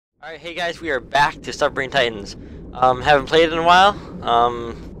Alright, hey guys, we are back to Submarine Titans. Haven't played in a while.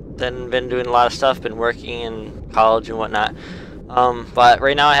 Then been doing a lot of stuff, been working in college and whatnot. But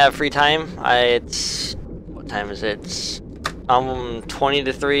right now I have free time. What time is it? It's 20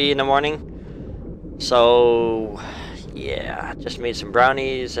 to 3 in the morning. So yeah, just made some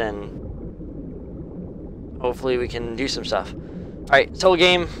brownies and hopefully we can do some stuff. Alright, solo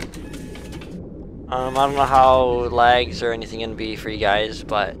game. I don't know how lags or anything gonna be for you guys,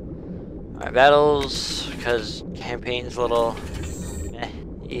 but alright, battles, because campaign's a little meh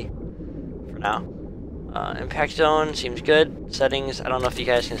for now. Impact zone seems good. Settings, I don't know if you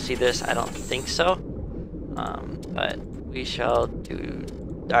guys can see this. I don't think so. But we shall do.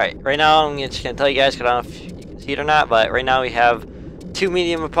 Alright, right now I'm just gonna tell you guys, because I don't know if you can see it or not, but right now we have 2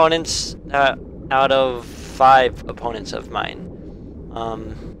 medium opponents out of 5 opponents of mine.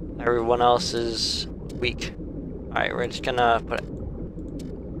 Everyone else is weak. Alright, we're just gonna put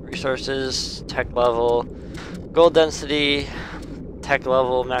resources, tech level, gold density, tech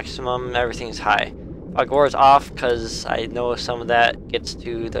level maximum, everything's high. War is off because I know some of that gets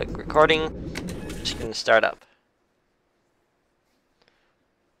to the recording. I'm just gonna start up.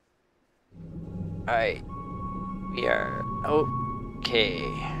 Alright, we are okay.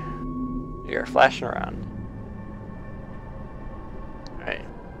 We are flashing around. Alright.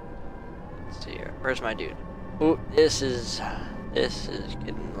 Let's see here. Where's my dude? Ooh, this is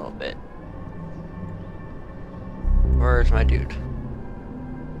getting a little bit. Where's my dude?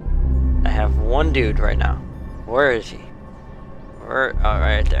 I have one dude right now. Where is he? Oh,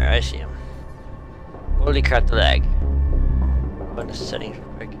 right there. I see him. Holy crap, the lag. Go into settings real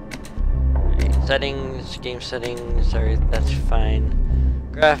quick. Right, settings, game settings. Sorry, that's fine.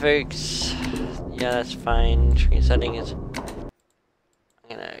 Graphics. Yeah, that's fine. Screen settings.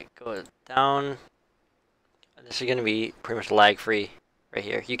 I'm gonna go down. This is gonna be pretty much lag free right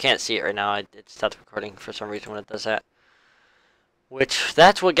here. You can't see it right now. It stopped recording for some reason when it does that. Which,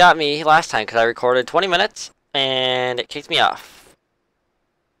 that's what got me last time, because I recorded 20 minutes and it kicked me off.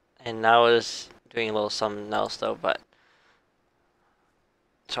 And now I was doing a little something else though, but.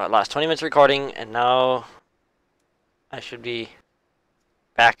 So I lost 20 minutes recording and now I should be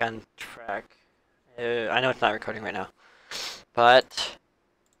back on track. I know it's not recording right now, but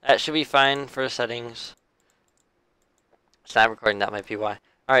that should be fine for settings. It's not recording, that might be why.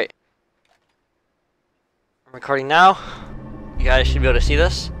 Alright. I'm recording now. You guys should be able to see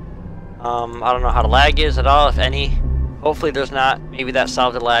this. I don't know how the lag is at all, if any. Hopefully there's not. Maybe that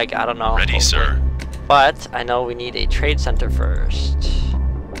solved the lag, I don't know. Ready, hopefully. sir. But I know we need a trade center first.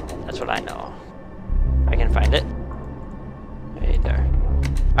 That's what I know. I can find it. Right there.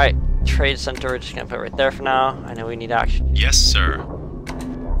 Alright, trade center, we're just gonna put it right there for now. I know we need oxygen. Yes, sir.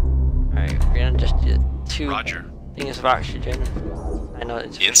 Alright, we're gonna just do 2 Roger. things of oxygen. I know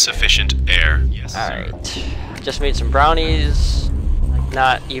it's Insufficient air. Yes, alright. sir. Just made some brownies, like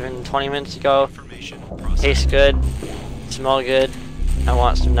not even 20 minutes ago. Tastes good, smell good. I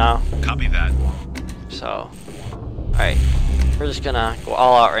want some now. Copy that. So, alright. We're just gonna go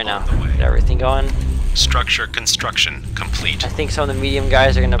all out right now. Get everything going. Structure construction complete. I think some of the medium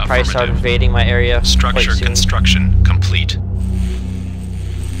guys are gonna probably start invading my area. Structure construction complete.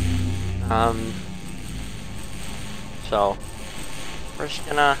 So we're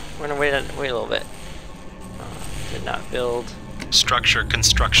gonna wait a little bit. Did not build. Structure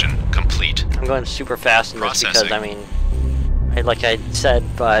construction complete. I'm going super fast in this because I Processing. mean, like I said,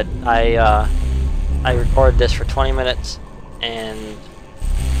 but I recorded this for 20 minutes and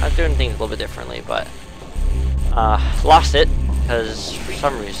I'm doing things a little bit differently, but lost it because for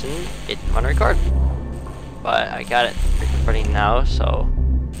some reason it didn't want to record. But I got it recording now, so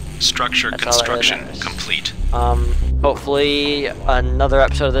Structure that's all that really construction matters. complete. Hopefully another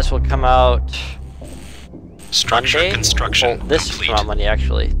episode of this will come out Structure Monday. construction Well, this will complete. come out Monday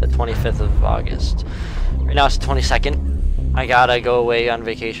actually, the 25th of August. Right now it's the 22nd. I gotta go away on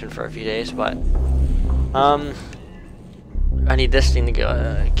vacation for a few days, but I need this thing to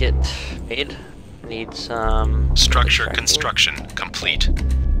get made. I need some Structure extracting. construction complete.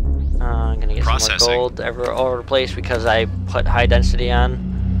 I'm gonna get some Processing. more gold all over the place because I put high density on.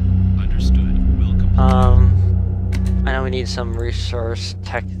 Understood. Welcome. I know we need some resource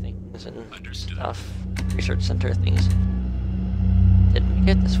tech things and Understood. stuff. Research center things. Didn't we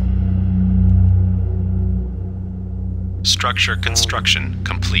get this one? Structure construction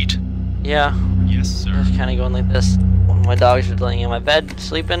complete. Yeah, Yes, sir. just kind of going like this. One of my dogs was laying in my bed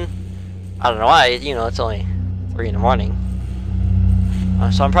sleeping. I don't know why. You know, it's only 3 in the morning.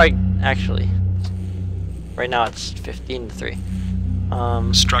 So I'm probably actually. Right now it's 15 to 3.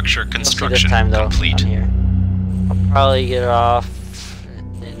 Structure We'll see this construction time though complete. on here. I'll probably get it off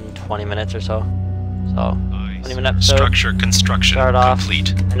in 20 minutes or so. So 20-minute episode. Structure construction Start off.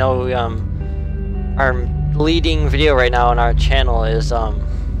 complete. I know our leading video right now on our channel is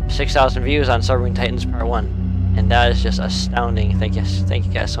 6,000 views on Submarine Titans Part 1, and that is just astounding. Thank you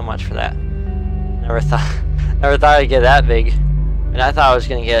guys so much for that. Never thought I'd get that big, and I thought I was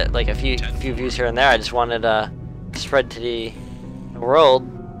gonna get like a few views here and there. I just wanted to spread to the world,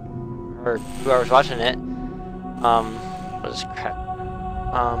 or whoever's watching it. What is crap?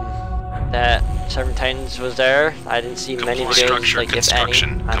 That Submarine Titans was there. I didn't see many videos, like if any,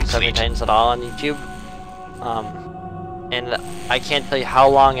 on Submarine Titans at all on YouTube. And I can't tell you how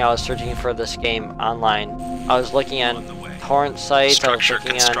long I was searching for this game online. I was looking on torrent sites, I was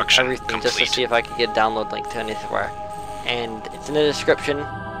looking on everything just to see if I could get a download link to anywhere. And it's in the description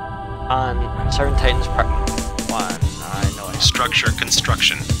on Submarine Titans Part 1. I know it. Structure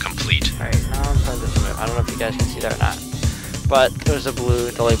construction complete. Alright, now I'm playing this map. I don't know if you guys can see that or not. But it was the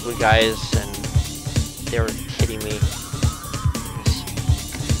light blue guys, and they were hitting me.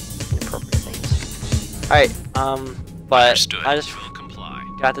 Inappropriate things. Alright, but Understood. I just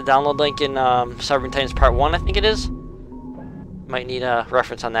got the download link in Submarine Titans Part 1, I think it is. Might need a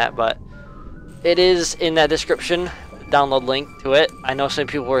reference on that, but it is in that description, download link to it. I know some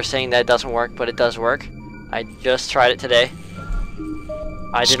people were saying that it doesn't work, but it does work. I just tried it today.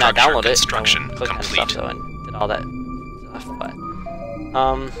 I did not download it. I clicked on stuff though and did all that stuff, but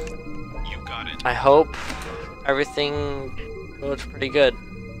You got it. I hope everything goes pretty good.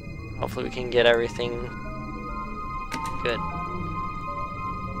 Hopefully we can get everything good.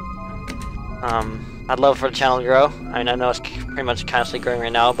 I'd love for the channel to grow. I mean, I know it's pretty much constantly growing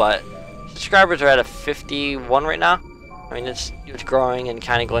right now, but subscribers are at a 51 right now. I mean, it's growing and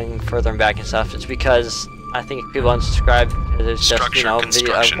kind of going further and back and stuff. It's because I think people unsubscribe because there's just, you know,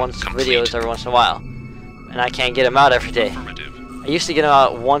 videos every once in a while, and I can't get them out every day. I used to get them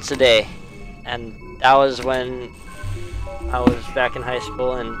out once a day, and that was when I was back in high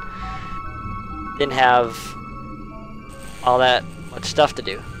school and didn't have all that much stuff to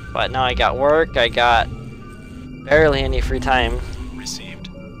do. But now I got work, I got barely any free time. Received.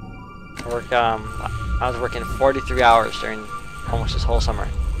 I was working 43 hours during almost this whole summer.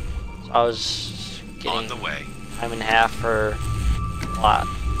 So I was getting On the way. time and a half for a lot.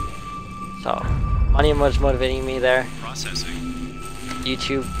 So money was motivating me there. Processing.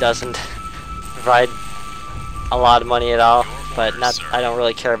 YouTube doesn't provide a lot of money at all, but I don't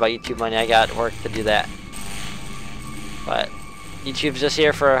really care about YouTube money. I got work to do that. But YouTube's just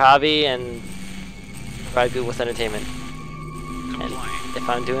here for a hobby and provide people with entertainment. And if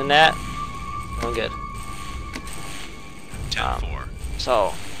I'm doing that, I'm good. 10-4.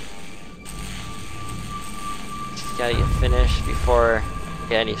 So just gotta get finished before I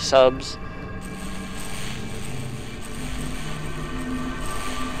get any subs.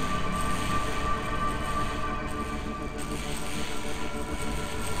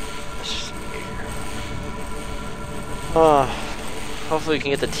 Hopefully we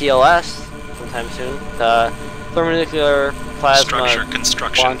can get the TLS sometime soon. The thermonuclear plasma launcher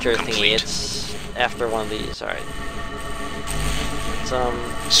thingy. It's after one of these. Alright. It's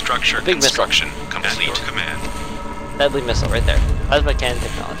Structure big construction missile. complete. Your command. Deadly missile right there. Plasma cannon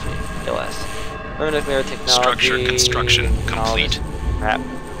technology. TLS. Thermonuclear technology. Structure construction and all this complete. crap.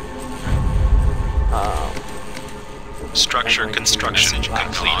 Structure construction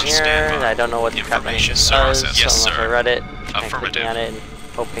complete. Here, Stand by. I don't know what the crap Information does. processed. Yes, so unless I sir. read it, I'm Affirmative. clicking on it and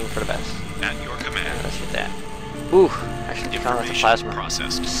hoping for the best. At your command. Let's get that. Ooh, I should count with the Information plasma.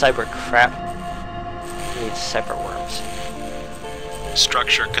 processed. Cyber crap. Needs cyber worms.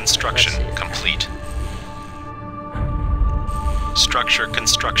 Structure construction Let's see. complete. Structure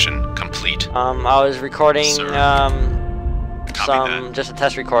construction complete. I was recording Sir. just a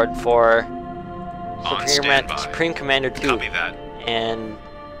test record for On standby. Supreme Commander 2, Copy that. and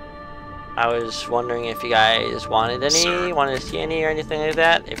I was wondering if you guys wanted to see any or anything like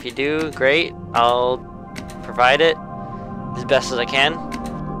that. If you do, great. I'll provide it as best as I can.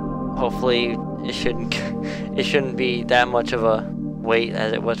 Hopefully, it shouldn't be that much of a wait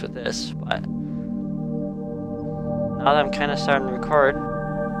as it was with this. But now that I'm kind of starting to record,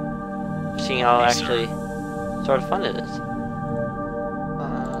 seeing how actually sort of fun it is.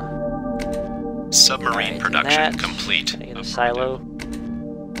 Submarine production complete. Gotta get a silo.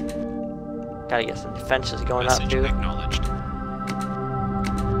 Gotta get some defenses going up Message too. acknowledged.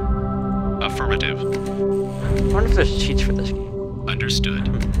 Affirmative. I wonder if there's cheats for this game. Understood.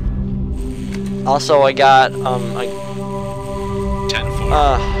 Also, I got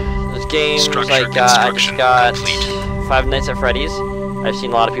 10-4. this game Structure I just construction got complete. Five Nights at Freddy's. I've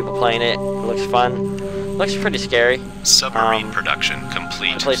seen a lot of people playing it. It looks fun. Looks pretty scary. Submarine production complete.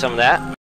 complete. Play some of that.